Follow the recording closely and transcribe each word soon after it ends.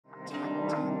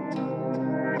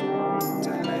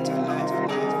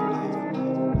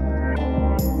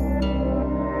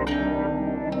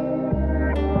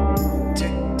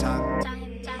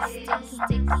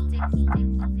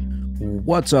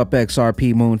What's up,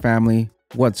 XRP Moon family?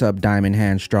 What's up, Diamond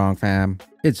Hand Strong fam?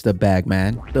 It's the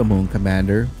Bagman, the Moon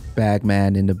Commander,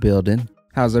 Bagman in the building.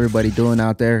 How's everybody doing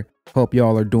out there? Hope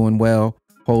y'all are doing well,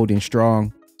 holding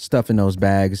strong, stuffing those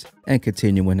bags, and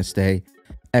continuing to stay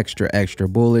extra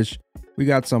bullish. We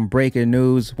got some breaking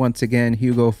news. Once again,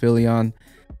 Hugo Filion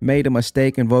made a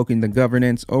mistake invoking the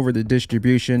governance over the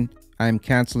distribution. I am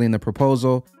canceling the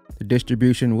proposal. The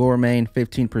distribution will remain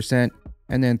 15%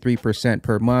 and then 3%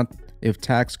 per month. If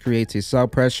tax creates a sell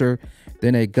pressure,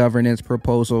 then a governance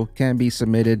proposal can be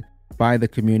submitted by the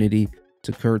community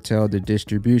to curtail the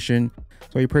distribution.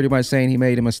 So you're pretty much saying he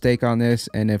made a mistake on this,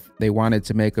 and if they wanted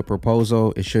to make a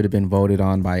proposal, it should have been voted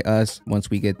on by us.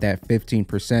 Once we get that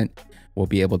 15%, we'll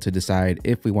be able to decide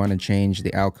if we want to change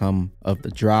the outcome of the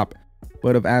drop.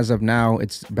 But as of now,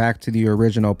 it's back to the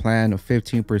original plan of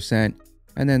 15%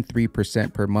 and then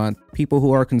 3% per month. People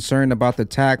who are concerned about the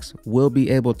tax will be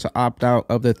able to opt out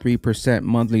of the 3%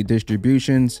 monthly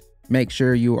distributions. Make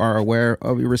sure you are aware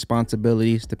of your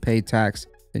responsibilities to pay tax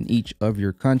in each of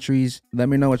your countries. Let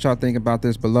me know what y'all think about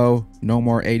this below. No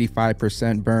more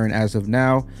 85% burn as of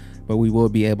now, but we will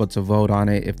be able to vote on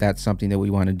it if that's something that we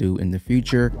want to do in the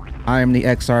future. I am the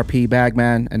XRP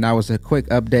Bagman, and that was a quick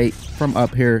update from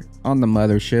up here on the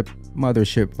mothership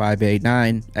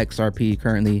 589. XRP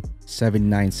currently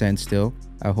 79 cents still.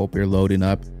 I hope you're loading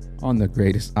up on the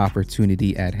greatest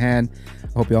opportunity at hand.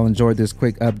 I hope y'all enjoyed this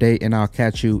quick update, and I'll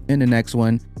catch you in the next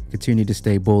one. Continue to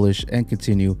stay bullish and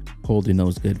continue holding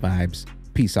those good vibes.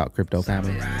 Peace out, crypto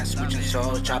family. Switching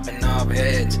souls, chopping off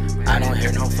heads. I don't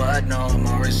hear no FUD no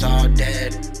more, it's all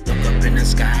dead. Look up in the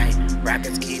sky,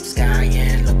 rockets keep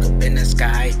skying. Look up in the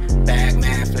sky,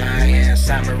 Bagman flying.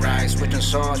 Samurai switching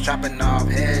souls, chopping off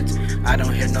heads. I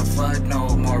don't hear no FUD no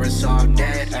more, it's all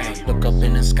dead. Ay, look up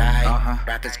in the sky,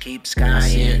 rockets keep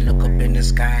skying. Look up in the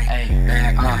sky,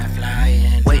 Bagman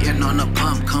flying. Waiting on the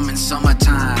pump, coming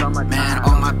summertime. Man,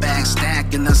 all my bags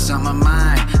stacked in the summer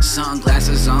mine.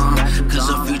 Sunglasses on, cause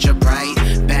the future bright.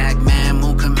 Bagman,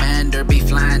 Moon Commander, be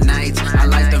flying nights. I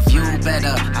like the view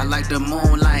better, I like the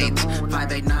moonlight.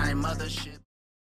 589 mothership.